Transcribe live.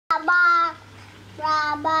Rabat,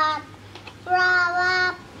 rabat,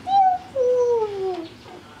 rabat. Pew.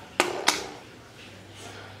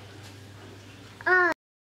 Ah.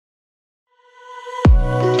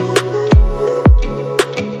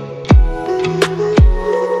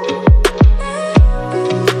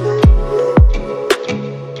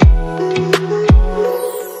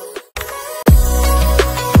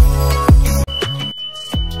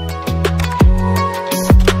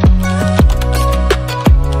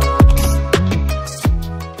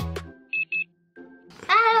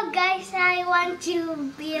 Guys, I want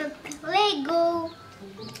to build Lego.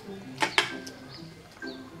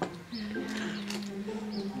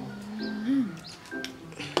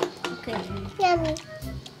 Okay. Yummy.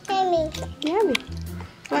 Yummy. Yummy.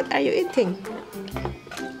 What are you eating?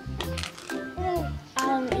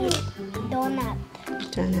 I'll eat donut.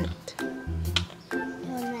 Donut.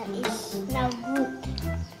 Donut is no good.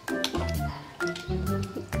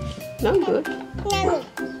 No good? Yummy.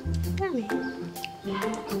 Yummy.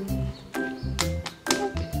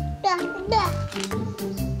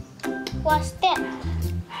 What's that?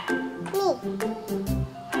 Me.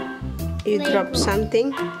 You dropped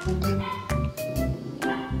something?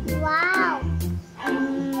 Wow.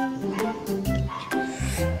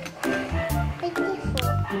 Beautiful.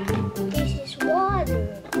 This is water.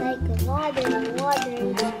 Like water. Water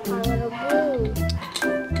is color blue.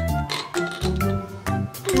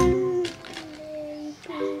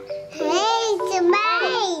 Hey, it's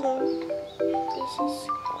mine. This is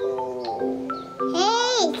cool.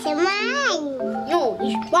 Hey, it's mine. No,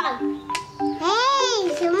 it's mine. Hey,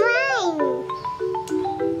 it's mine.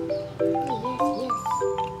 Yes, yes.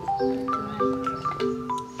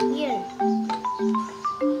 Here.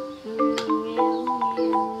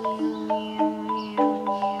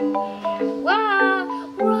 Wow!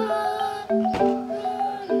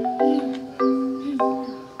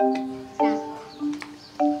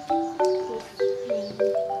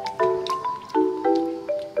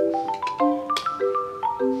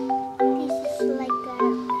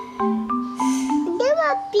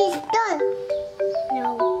 Pistol.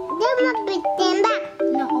 No. Dia mau ditembak.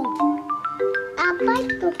 No. Apa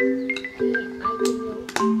itu? I don't know.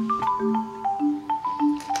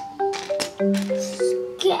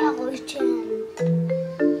 Skeleton.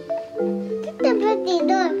 Kita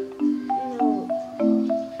bertidur. No.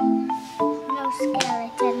 No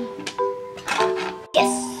skeleton.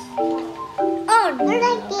 Yes. Oh,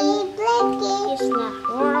 Blackie, Blackie. It's not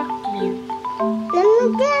working. Lalu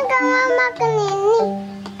dia nggak mau makan ini.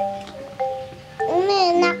 Ini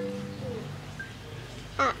enak.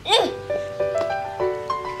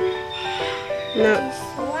 No.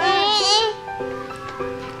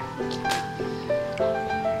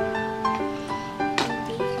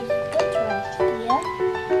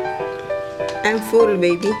 I'm full,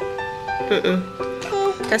 baby.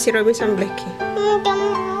 Kasih Robin sama Blackie.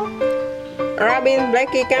 Robin,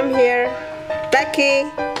 Blackie, come here. Blackie,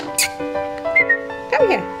 come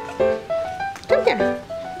here. Come here.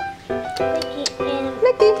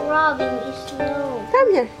 Blackie. Robin is slow. Come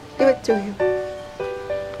here. Give it to him.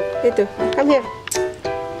 Itu. Come here.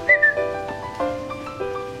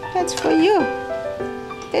 That's for you.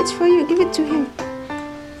 That's for you. Give it to him.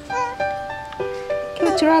 Give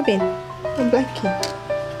it to Robin and Blackie.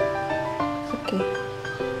 Okay.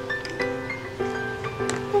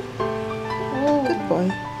 Good boy.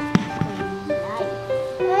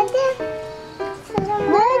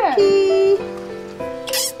 Blackie.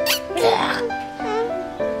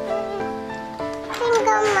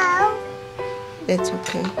 Enggak mau. That's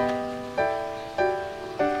okay.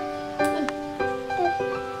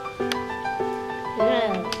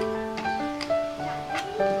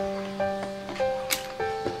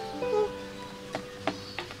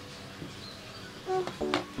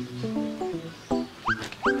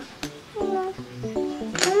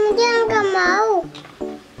 Dia nggak mau.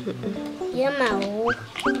 Dia mau.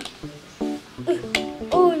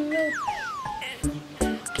 Oh no.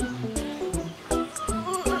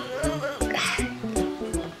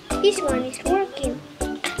 This one is working.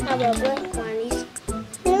 How about black one is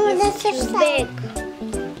too big.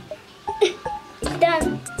 It's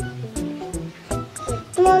done.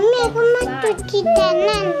 Mami, aku mau cuci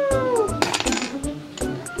tangan.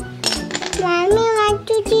 Mami mau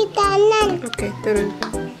cuci tangan. Okay, turun.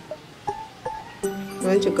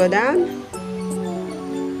 Want to go down?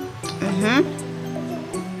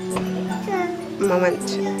 Moment.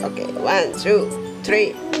 Okay, 1, 2,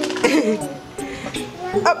 3.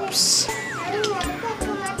 Oops.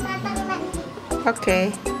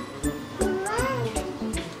 Okay.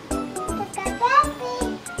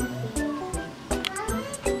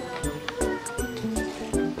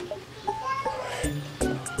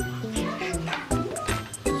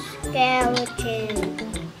 skeleton.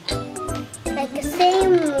 Like the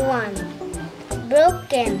same one.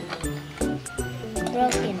 Broken.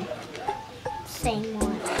 Same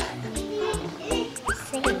one.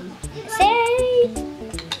 Same.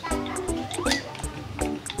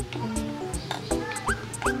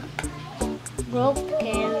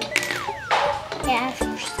 Broken. Yeah,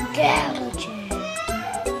 skeleton.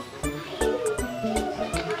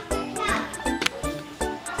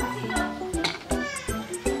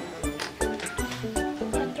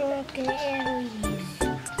 Broken areas.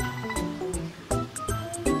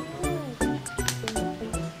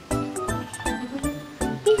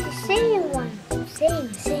 This is the same one.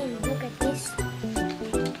 Same. Look at this.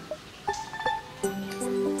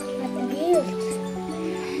 What the build.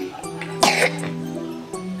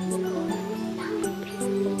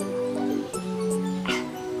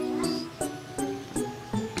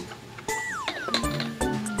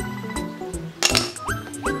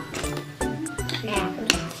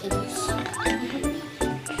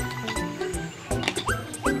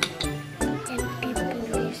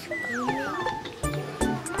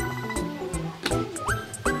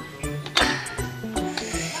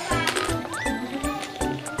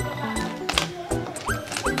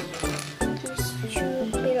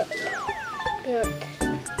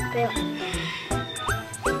 Build.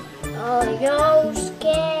 Oh, you're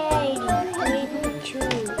scared. Me too.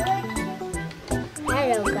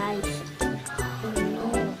 Hello, guys. Oh no.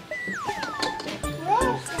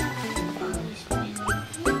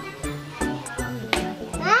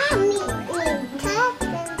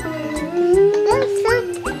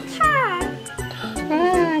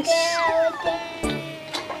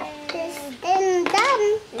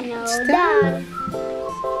 It's done.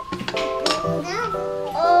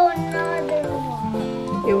 Oh, another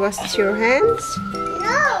one. You washed your hands?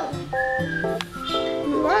 No.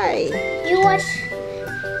 Why? You wash,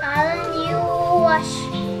 Alan, you wash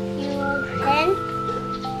your hand?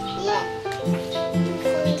 Yeah.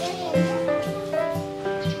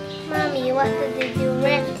 Mommy, what did the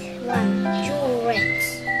red one? 2 reds.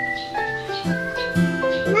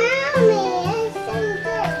 Mommy, it's so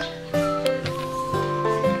good.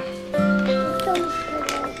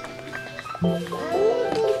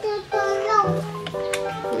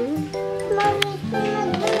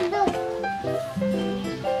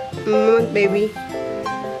 Baby.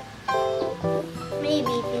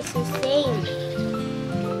 Maybe this is same.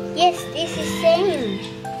 Yes, this is same.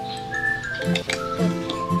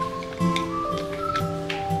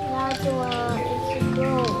 That one is a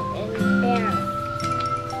girl and bear.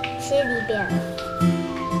 Silly bear.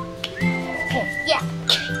 Okay, yeah.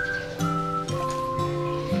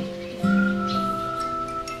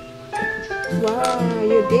 Wow,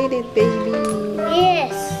 you did it, baby.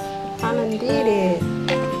 Yes. Alan did it.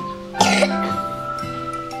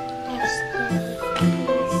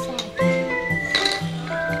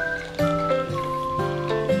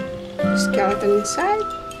 Skeleton inside?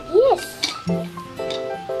 Yes.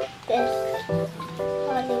 This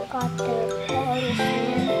helicopter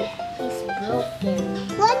policeman is broken.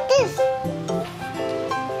 What is?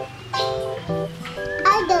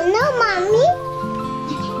 I don't know, Mommy.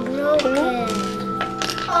 Broken.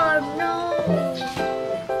 Oh no.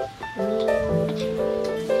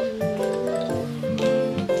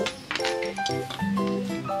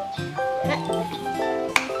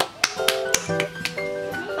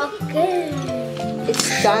 Okay. It's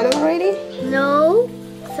done already? No,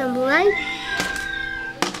 some light.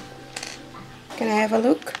 Can I have a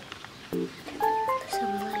look?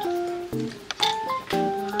 Some light.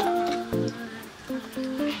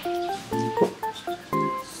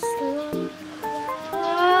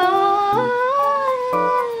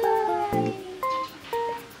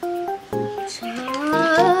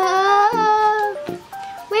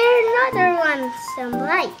 Where another one? Some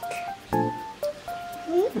light.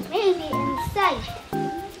 Maybe inside.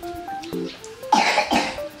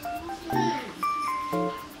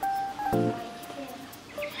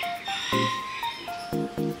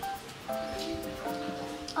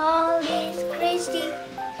 All these crazy.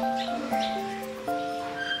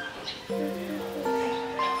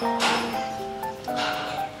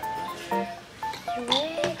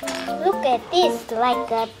 Look at this,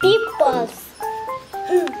 like a pimples.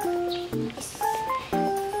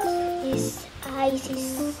 His eyes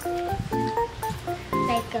is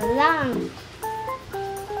like a long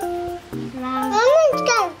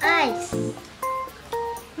eyes.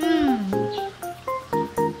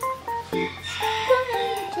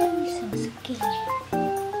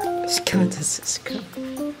 Skeletons is good.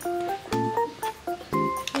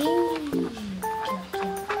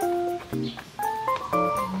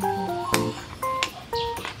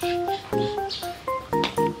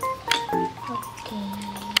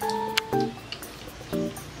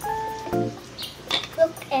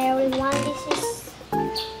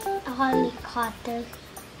 helicopter,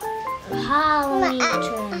 Halloween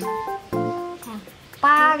train, and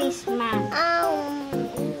policeman.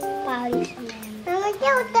 Policeman. Mama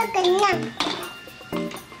dia udah kenyang.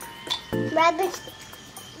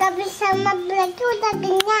 Tapi sama Blacky udah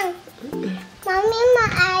kenyang. Mami mau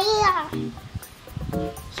air.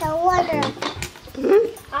 So water.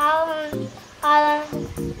 I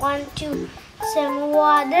want to some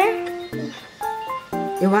water.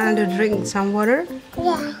 You want to drink some water?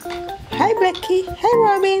 Yeah. Hi Blacky. Hi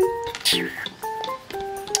Robin.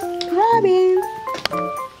 Robin.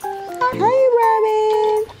 Hi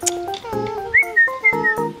Robin.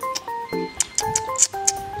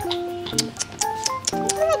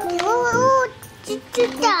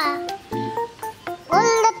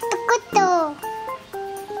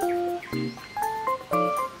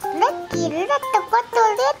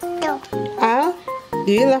 Ah,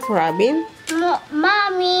 do you love Robin?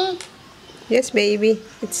 Mommy. Yes, baby.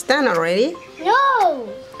 It's done already. No.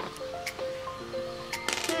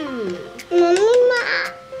 Mommy,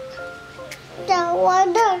 the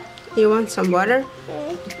water. You want some water?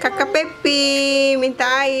 Kakak Pepi,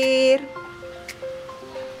 minta air.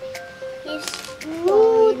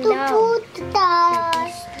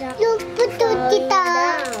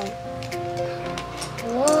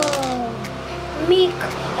 Whoa. Make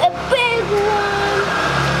a big one.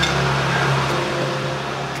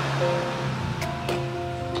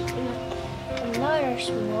 Another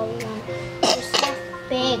small one. Just not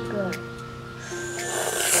bigger.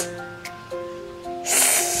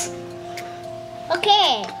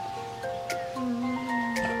 Okay.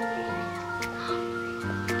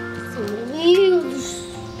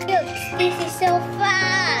 Look, this is so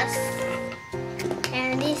fast.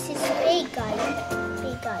 And this is big, guys.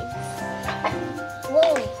 Big, guys.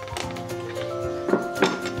 Whoa.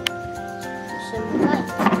 Some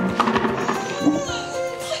lights.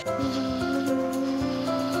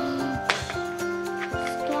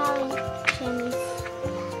 Skeletons.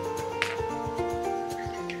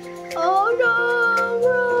 Oh no!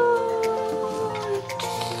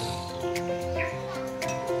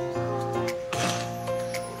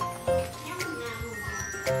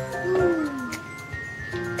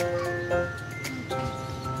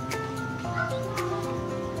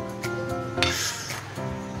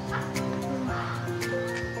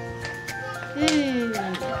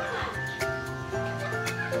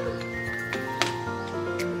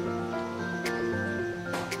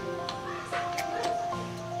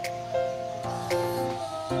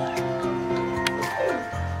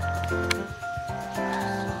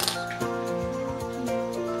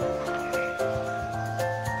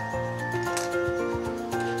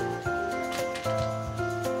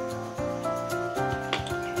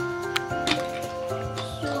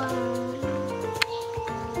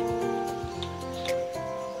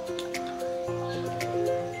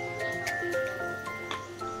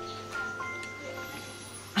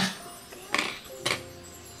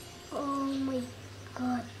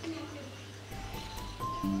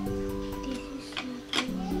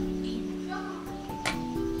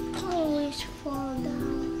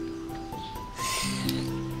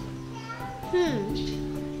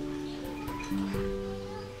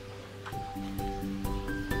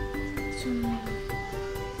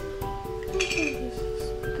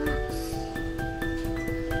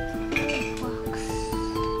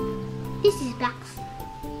 This is box.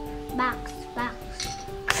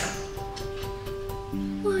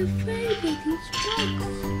 My favorite is box.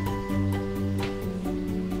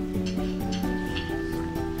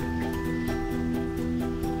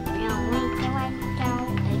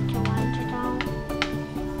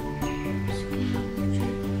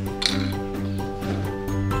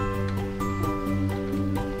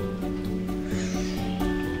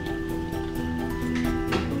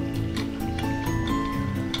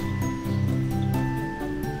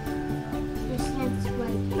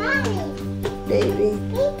 Baby.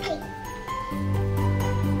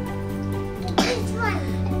 This one.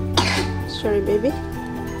 Sorry, baby.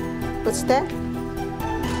 What's that?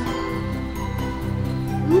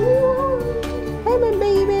 Hi, my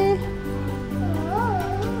baby.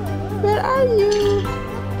 Where are you?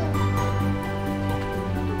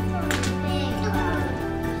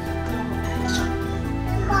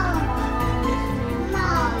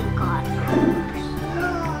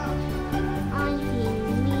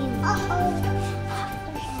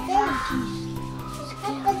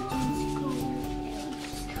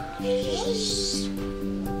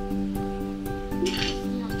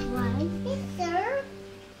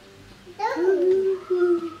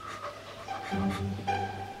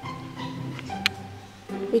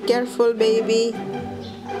 Be careful, baby.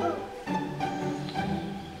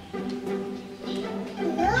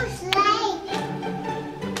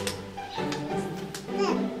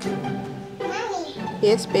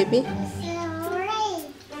 Yes, baby. Sorry.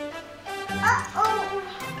 Uh-oh.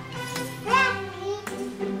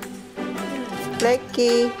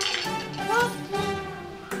 Blackie.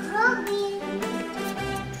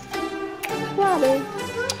 Robin.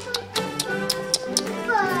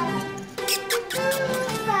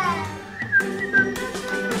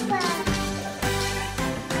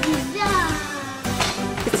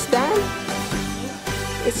 It's done?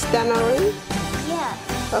 It's done already? Yeah.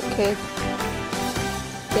 Okay.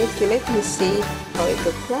 Thank you. Let me see how it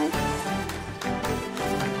looks like.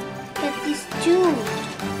 That is juice.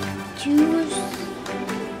 Juice.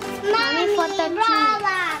 Mami, foto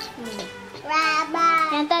juice.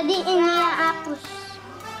 Yang tadi ini yang hapus.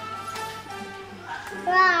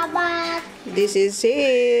 Rabat. This is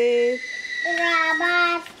it.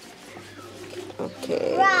 Rabat.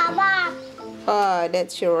 Okay. Rabat. Oh,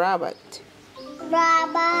 that's your rabbit.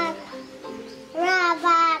 Rabat.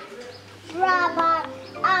 Rabat. Rabat.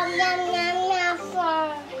 Yum yum yum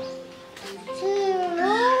for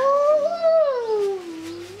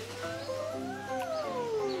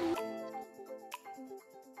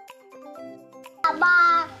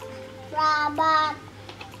Rabat. Rabat.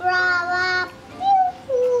 Rabat.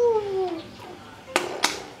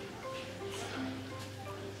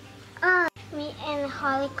 Me and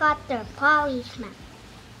helicopter policeman.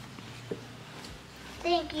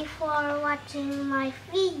 Thank you for watching my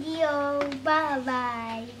video. Bye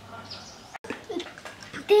bye.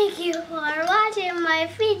 Thank you for watching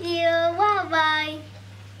my video. Bye bye.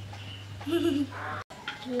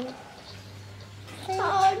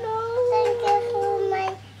 Oh no. Thank you for my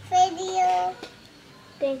video.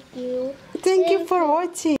 Thank you. Thank you for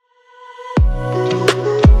watching.